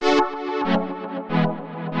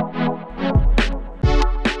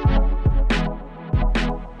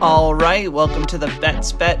right, welcome to the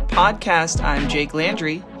Bets Bet podcast. I'm Jake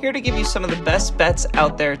Landry, here to give you some of the best bets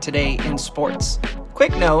out there today in sports.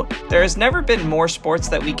 Quick note, there has never been more sports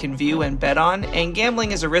that we can view and bet on, and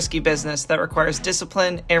gambling is a risky business that requires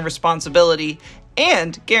discipline and responsibility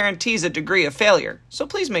and guarantees a degree of failure. So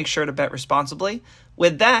please make sure to bet responsibly.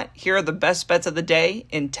 With that, here are the best bets of the day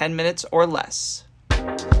in 10 minutes or less.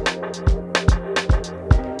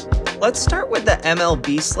 Let's start with the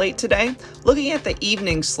MLB slate today. Looking at the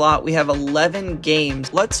evening slot, we have 11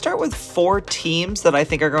 games. Let's start with 4 teams that I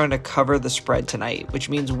think are going to cover the spread tonight, which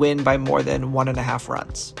means win by more than 1.5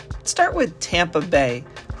 runs. Let's start with Tampa Bay,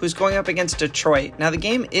 who's going up against Detroit. Now, the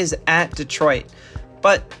game is at Detroit,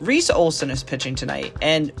 but Reese Olson is pitching tonight,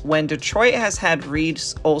 and when Detroit has had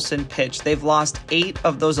Reese Olson pitch, they've lost 8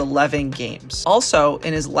 of those 11 games. Also,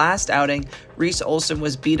 in his last outing, Reese Olson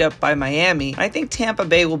was beat up by Miami. I think Tampa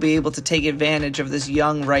Bay will be able to take advantage of this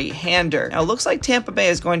young right-hander. Now, it looks like Tampa Bay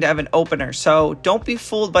is going to have an opener, so don't be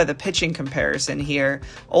fooled by the pitching comparison here.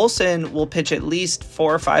 Olson will pitch at least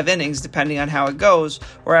 4 or 5 innings, depending on how it goes,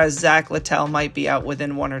 whereas Zach Littell might be out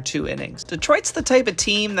within 1 or 2 innings. Detroit's the type of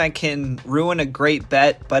team that can ruin a great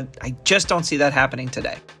bet, but I just don't see that happening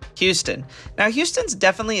today. Houston. Now, Houston's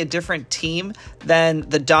definitely a different team than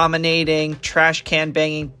the dominating, trash can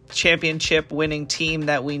banging, championship winning team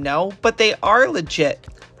that we know, but they are legit.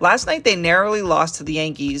 Last night, they narrowly lost to the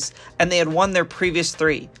Yankees, and they had won their previous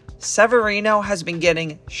 3. Severino has been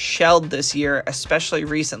getting shelled this year, especially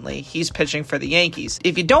recently. He's pitching for the Yankees.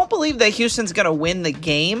 If you don't believe that Houston's going to win the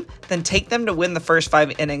game, then take them to win the first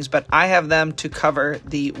 5 innings, but I have them to cover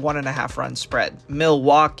the 1.5 run spread.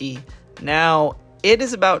 Milwaukee. Now, it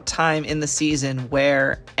is about time in the season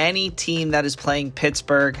where any team that is playing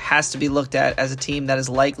Pittsburgh has to be looked at as a team that is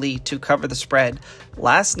likely to cover the spread.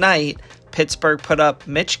 Last night, Pittsburgh put up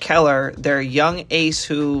Mitch Keller, their young ace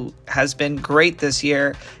who has been great this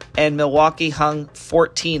year, and Milwaukee hung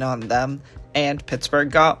 14 on them, and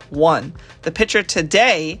Pittsburgh got 1. The pitcher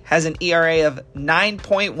today has an ERA of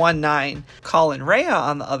 9.19. Colin Rea,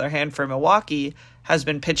 on the other hand, for Milwaukee, has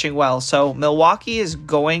been pitching well. So Milwaukee is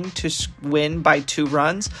going to win by 2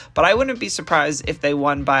 runs, but I wouldn't be surprised if they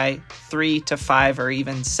won by 3 to 5 or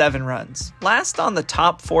even 7 runs. Last on the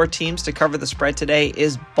top 4 teams to cover the spread today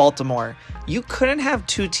is Baltimore. You couldn't have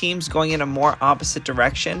 2 teams going in a more opposite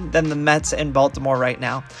direction than the Mets and Baltimore right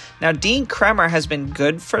now. Now, Dean Kremer has been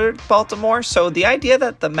good for Baltimore, so the idea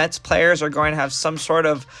that the Mets players are going to have some sort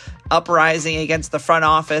of uprising against the front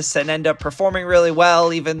office and end up performing really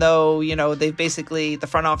well, even though, the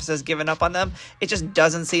front office has given up on them, it just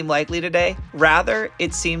doesn't seem likely today. Rather,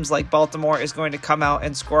 it seems like Baltimore is going to come out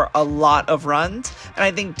and score a lot of runs, and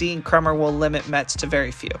I think Dean Kremer will limit Mets to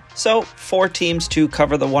very few. So 4 teams to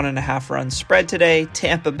cover the 1.5 run spread today: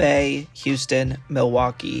 Tampa Bay, Houston,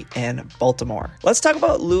 Milwaukee, and Baltimore. Let's talk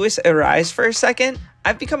about Luis Ariz for a second.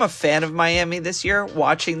 I've become a fan of Miami this year,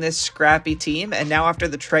 watching this scrappy team, and now after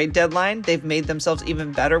the trade deadline, they've made themselves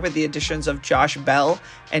even better with the additions of Josh Bell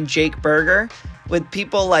and Jake Berger, with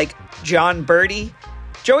people like John Birdie.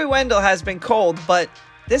 Joey Wendell has been cold, but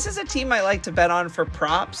this is a team I like to bet on for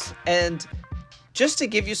props, and just to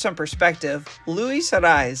give you some perspective, Luis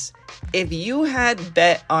Ariz, if you had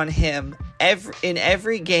bet on him in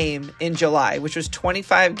every game in July, which was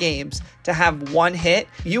 25 games, to have 1 hit,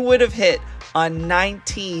 you would have hit on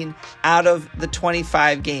 19 out of the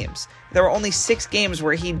 25 games. There were only 6 games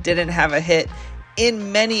where he didn't have a hit.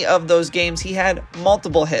 In many of those games, he had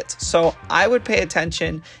multiple hits. So I would pay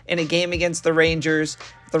attention in a game against the Rangers.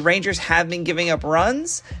 The Rangers have been giving up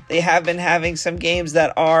runs. They have been having some games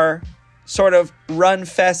that are sort of run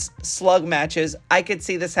fest slug matches. I could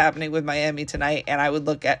see this happening with Miami tonight, and I would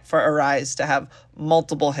look for Ariz to have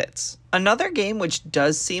multiple hits. Another game which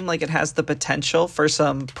does seem like it has the potential for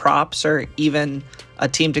some props or even a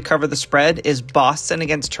team to cover the spread is Boston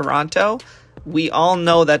against Toronto. We all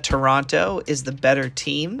know that Toronto is the better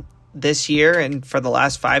team this year and for the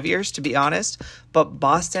last 5 years, to be honest, but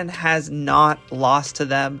Boston has not lost to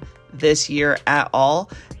them this year at all.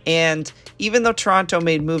 And even though Toronto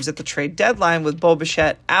made moves at the trade deadline with Bo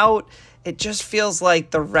Bichette out, it just feels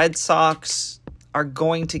like the Red Sox are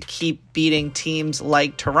going to keep beating teams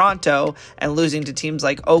like Toronto and losing to teams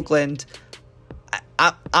like Oakland.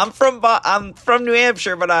 I'm from New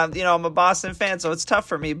Hampshire, but I'm a Boston fan, so it's tough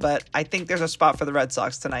for me, but I think there's a spot for the Red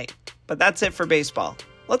Sox tonight. But that's it for baseball.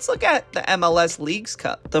 Let's look at the MLS Leagues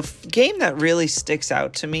Cup. The game that really sticks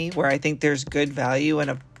out to me, where I think there's good value and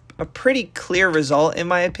a pretty clear result, in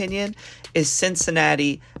my opinion, is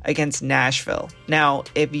Cincinnati against Nashville. Now,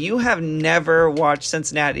 if you have never watched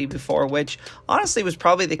Cincinnati before, which honestly was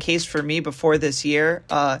probably the case for me before this year,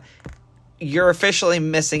 you're officially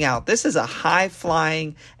missing out. This is a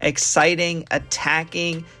high-flying, exciting,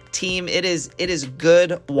 attacking team. It is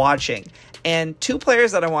good watching. And two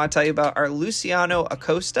players that I want to tell you about are Luciano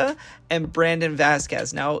Acosta and Brandon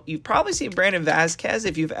Vasquez. Now, you've probably seen Brandon Vasquez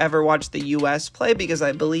if you've ever watched the U.S. play, because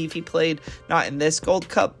I believe he played not in this Gold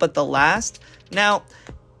Cup, but the last. Now,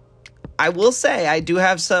 I will say I do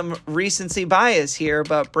have some recency bias here,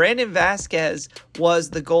 but Brandon Vasquez was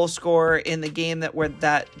the goal scorer in the game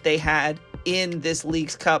that they had in this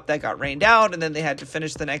Leagues Cup that got rained out, and then they had to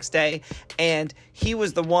finish the next day, and he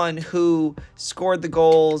was the one who scored the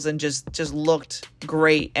goals and just looked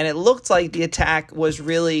great, and it looked like the attack was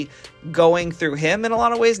really going through him in a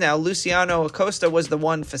lot of ways. Now, Luciano Acosta was the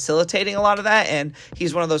one facilitating a lot of that, and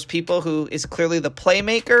he's one of those people who is clearly the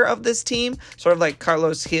playmaker of this team, sort of like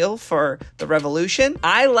Carlos Gil for the Revolution.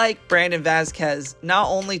 I like Brandon Vasquez not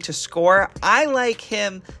only to score, I like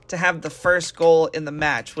him to have the first goal in the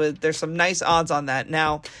match. There's some nice odds on that.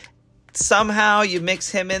 Now, somehow you mix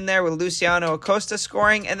him in there with Luciano Acosta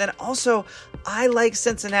scoring, and then also I like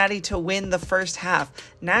Cincinnati to win the first half.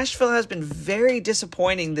 Nashville has been very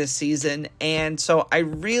disappointing this season, and so I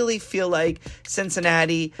really feel like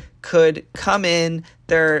Cincinnati could come in.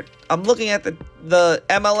 I'm looking at the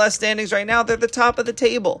MLS standings right now. They're the top of the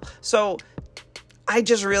table. So I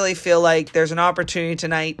just really feel like there's an opportunity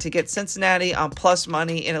tonight to get Cincinnati on plus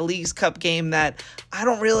money in a Leagues Cup game that I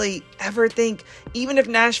don't really ever think, even if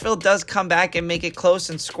Nashville does come back and make it close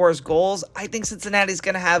and scores goals, I think Cincinnati's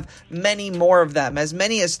going to have many more of them, as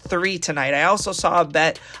many as 3 tonight. I also saw a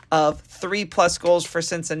bet of 3+ goals for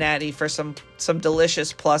Cincinnati for some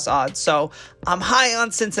delicious plus odds. So I'm high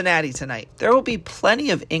on Cincinnati tonight. There will be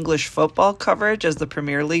plenty of English football coverage as the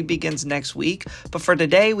Premier League begins next week, but for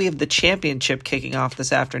today we have the championship kicking off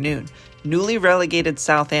this afternoon. Newly relegated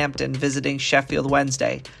Southampton visiting Sheffield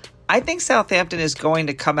Wednesday. I think Southampton is going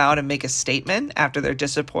to come out and make a statement after their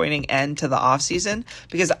disappointing end to the offseason,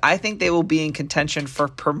 because I think they will be in contention for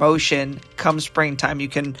promotion come springtime. You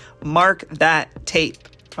can mark that tape.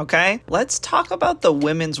 Okay, let's talk about the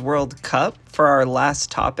Women's World Cup for our last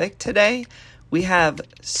topic today. We have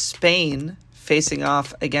Spain facing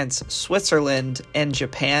off against Switzerland and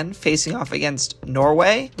Japan facing off against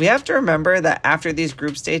Norway. We have to remember that after these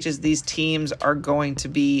group stages, these teams are going to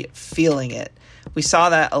be feeling it. We saw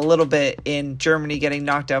that a little bit in Germany getting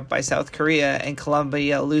knocked out by South Korea and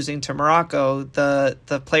Colombia losing to Morocco.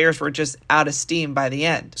 The players were just out of steam by the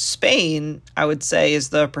end. Spain, I would say, is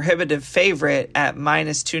the prohibitive favorite at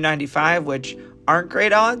 -295, which aren't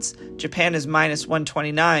great odds. Japan is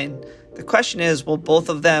 -129. The question is, will both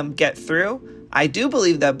of them get through? I do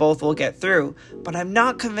believe that both will get through, but I'm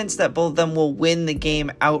not convinced that both of them will win the game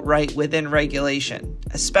outright within regulation,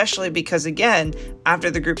 especially because, again, after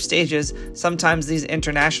the group stages, sometimes these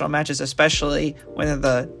international matches, especially when they're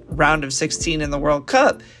the round of 16 in the World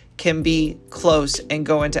Cup, can be close and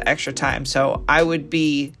go into extra time. So I would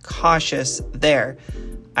be cautious there.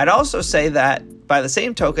 I'd also say that, by the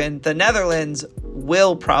same token, the Netherlands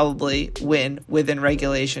will probably win within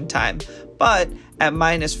regulation time, but at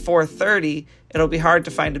 -430, it'll be hard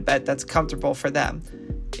to find a bet that's comfortable for them.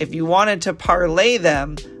 If you wanted to parlay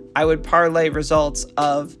them, I would parlay results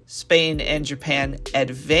of Spain and Japan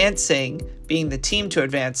advancing, being the team to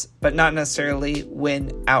advance, but not necessarily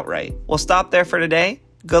win outright. We'll stop there for today.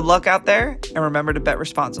 Good luck out there, and remember to bet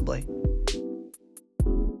responsibly.